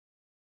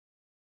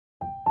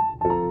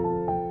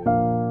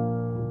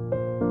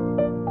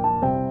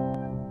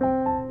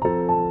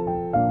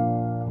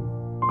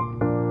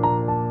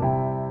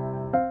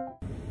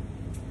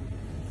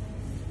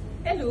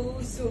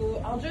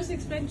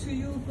explain to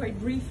you quite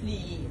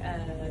briefly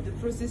the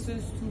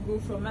processes to go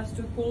from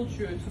master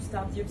culture to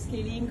start the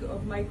upscaling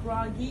of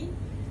microalgae.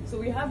 So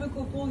we have a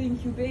couple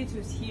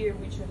incubators here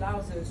which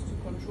allows us to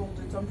control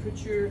the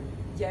temperature,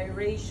 the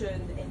aeration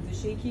and the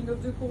shaking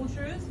of the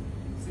cultures.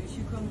 So if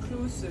you come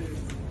closer,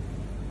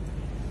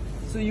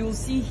 so you'll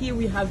see here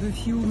we have a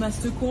few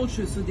master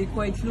cultures, so they're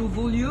quite low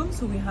volume,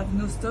 so we have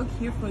no stock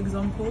here, for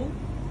example.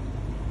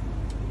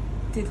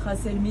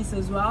 Tetraselmis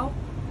as well.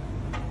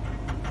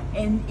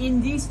 And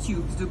in these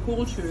tubes, the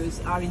cultures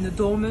are in a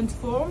dormant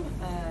form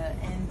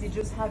and they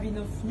just have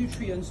enough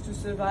nutrients to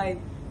survive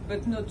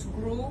but not to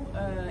grow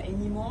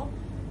anymore.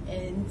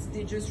 And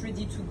they're just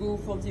ready to go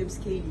for the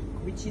upscaling,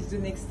 which is the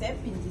next step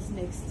in this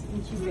next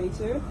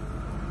incubator.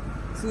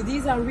 So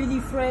these are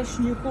really fresh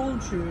new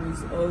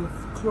cultures of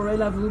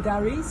Chlorella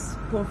vulgaris,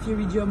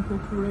 Porphyridium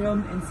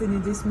purpureum and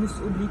Senedesmus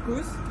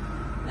obliquus.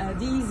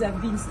 These have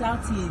been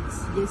started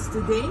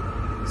yesterday.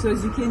 So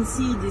as you can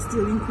see, they're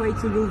still in quite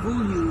a low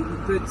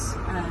volume, but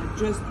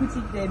just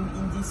putting them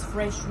in this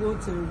fresh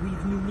water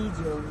with new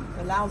medium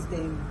allows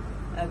them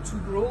to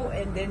grow,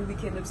 and then we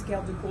can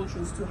upscale the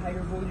cultures to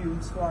higher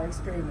volumes for our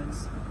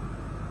experiments.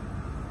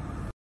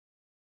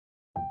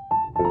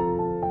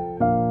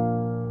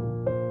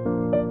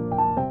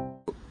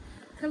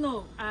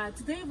 Hello,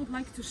 today I would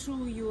like to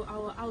show you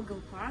our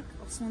algal park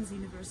of Swansea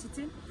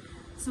University.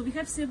 So we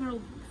have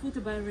several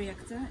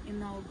photobioreactors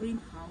in our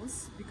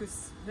greenhouse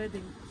because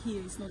weather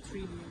here is not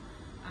really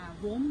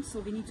warm, so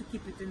we need to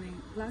keep it in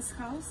a glass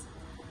house.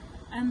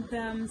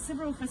 And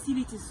several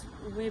facilities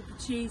were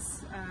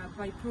purchased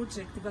by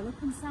project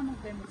development. Some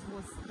of them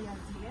was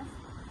ERDF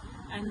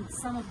and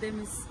some of them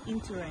is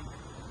Interreg.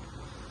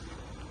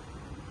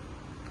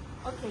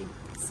 Okay,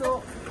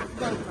 so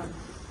welcome.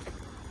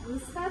 We'll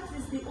start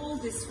with the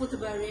oldest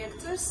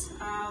photobioreactors.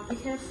 We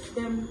have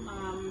them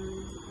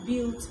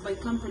built by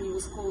company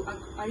was called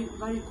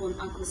Varicon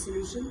Aqua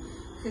Solution.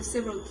 We have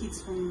several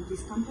kits from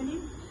this company.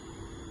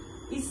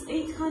 It's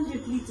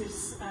 800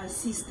 liters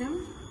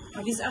system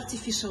with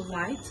artificial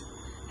light,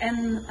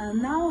 and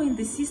now in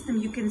the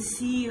system you can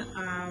see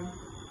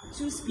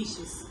two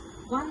species,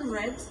 one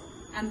red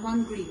and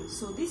one green.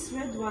 So this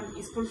red one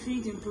is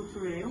Porphyridium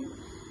purpureum,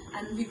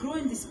 and we grow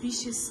in this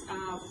species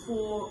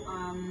for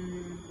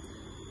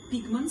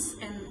pigments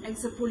and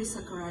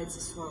hexapolysaccharides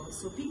as well.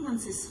 So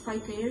pigments is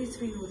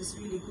phycoerythrin, what is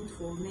really good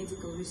for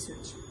medical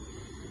research.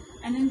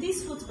 And in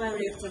this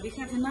photobioreactor we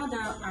have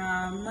another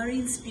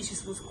marine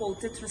species was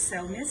called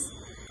Tetraselmis.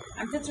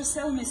 And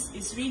Tetraselmis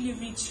is really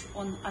rich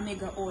on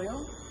omega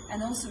oil,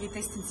 and also we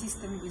testing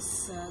system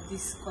with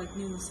this quite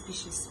new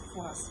species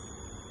for us.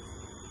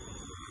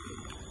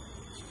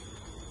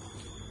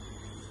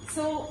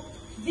 So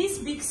this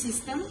big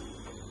system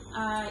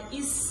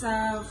is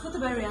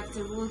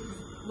photobioreactor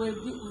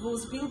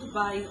was built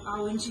by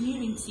our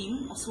engineering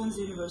team of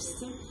Swansea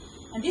University,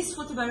 and this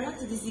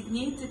photobioreactor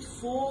designated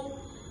for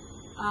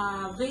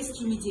waste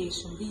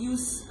remediation. We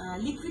use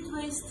liquid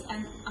waste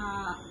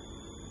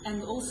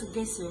and also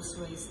gaseous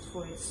waste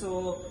for it,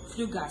 so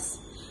flue gas.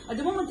 At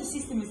the moment the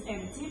system is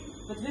empty,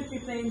 but we're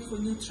preparing for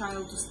new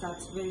trial to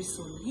start very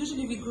soon.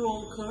 Usually we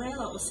grow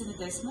Chlorella or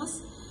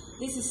Senedesmus.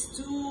 This is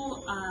two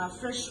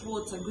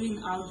freshwater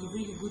green algae,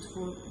 really good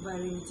for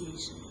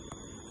bioremediation.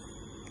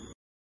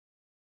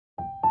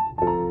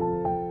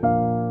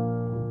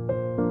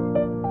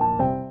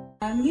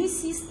 A new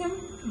system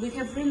we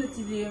have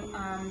relatively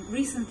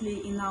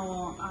recently in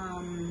our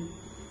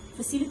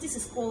facilities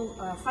is called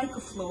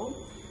PhycoFlow.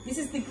 This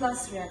is the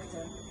glass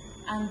reactor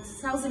and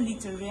 1000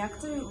 liter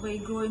reactor. We're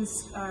growing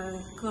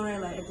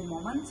Chlorella at the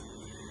moment.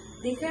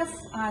 They have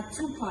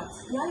two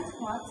parts, light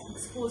part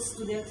exposed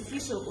to the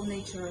artificial or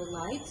natural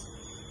light,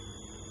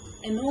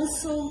 and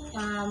also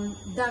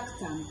dark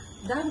tank.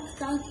 Dark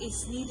tank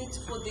is needed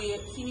for the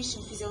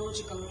finishing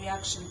physiological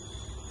reaction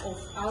of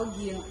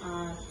algae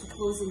to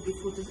closing the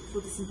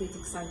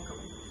photosynthetic cycle.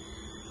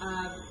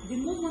 The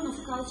movement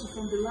of culture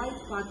from the light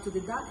part to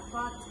the dark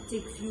part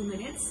takes few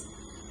minutes,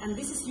 and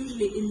this is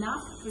usually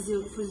enough for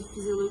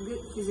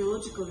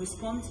physiological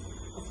response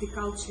of the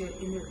culture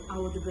in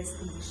the best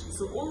conditions.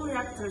 So all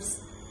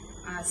reactors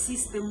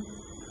system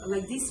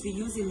like this we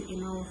use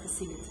in our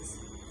facilities.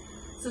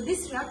 So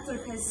this reactor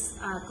has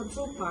a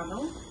control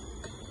panel,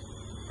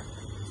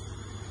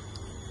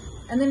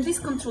 and in this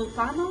control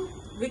panel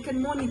we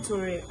can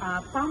monitor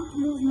pump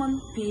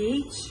movement,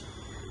 pH,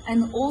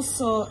 and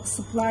also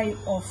supply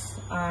of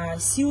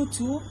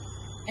CO2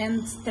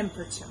 and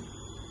temperature.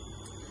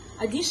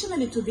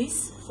 Additionally to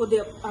this, for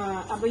the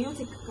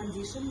abiotic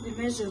condition, we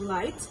measure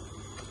light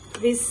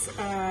with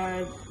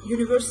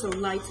universal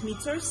light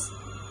meters,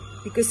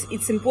 because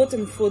it's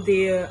important for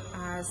the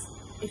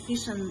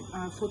efficient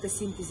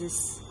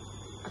photosynthesis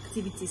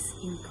activities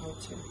in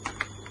culture.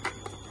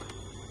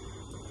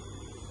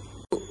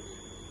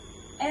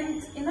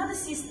 And another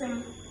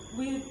system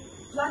we're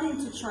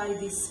planning to try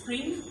this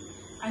spring,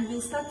 and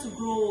we'll start to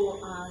grow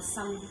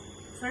some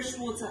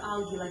freshwater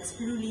algae like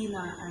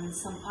spirulina and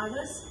some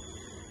others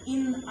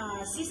in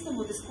a system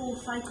what is called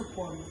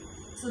PhycoPond.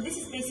 So this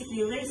is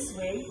basically a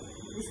raceway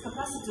with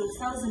capacity of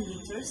 1000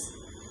 liters,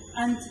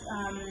 And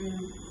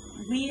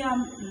we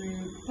are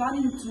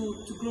planning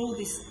to grow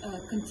this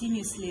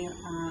continuously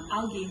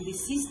algae in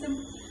this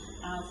system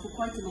for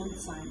quite a long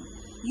time.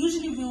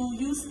 Usually we will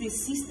use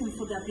this system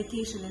for the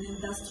application in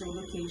industrial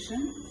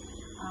location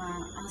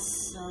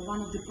as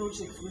one of the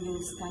projects we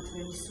will start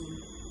very soon.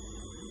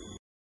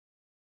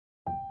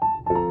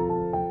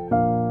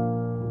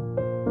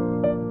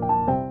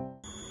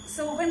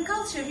 So when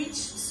culture reach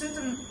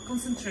certain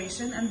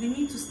concentration and we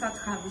need to start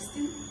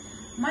harvesting,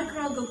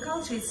 microalgal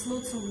culture is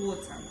lots of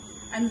water.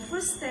 And the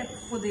first step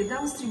for the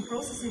downstream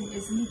processing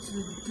is need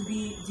to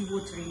be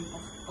dewatering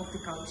of the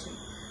culture.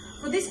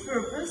 For this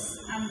purpose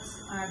and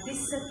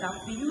this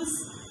setup, we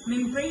use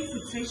membrane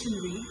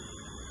filtration rig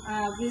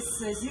with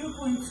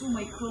 0.2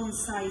 micron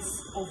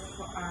size of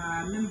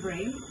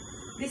membrane.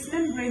 This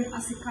membrane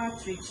as a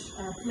cartridge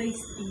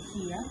placed in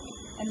here,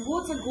 and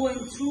water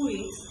going through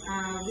it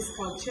with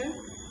culture,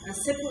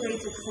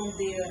 separated from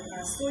the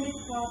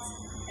solid part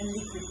and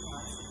liquid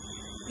part.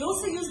 We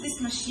also use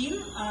this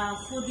machine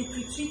for the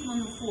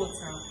pre-treatment of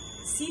water,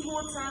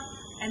 seawater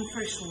and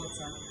fresh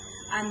water.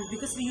 And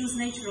because we use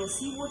natural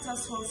seawater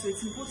as well, so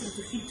it's important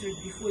to filter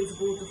it before it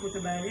goes to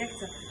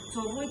photobioreactor to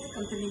avoid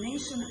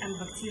contamination and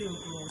bacterial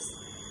growth.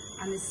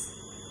 And it's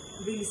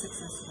really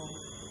successful.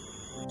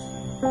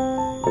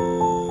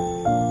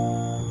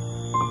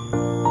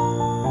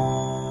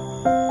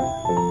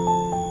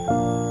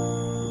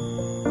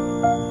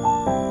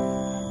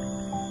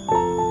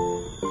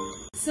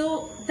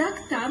 So,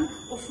 duct tank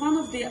of one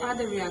of the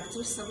other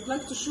reactors, I would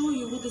like to show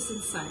you what is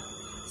inside.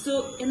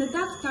 So, in a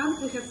duct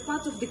tank we have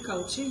part of the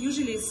culture,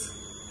 usually it's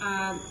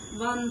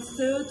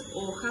 1/3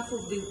 or half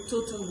of the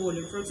total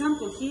volume. For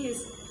example, here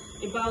is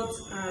about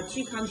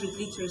 300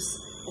 liters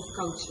of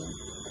culture.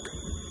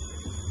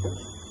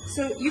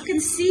 So, you can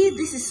see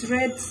this is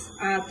red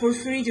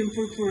Porphyridium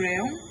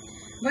purpureum.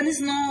 When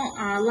there's no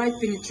light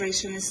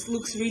penetration, it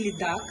looks really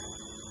dark.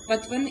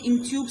 But when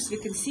in tubes we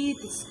can see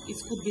it, it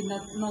could be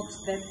not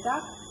that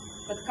dark,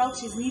 but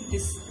cultures need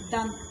this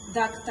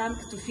dark tank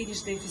to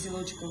finish their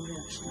physiological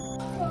reaction.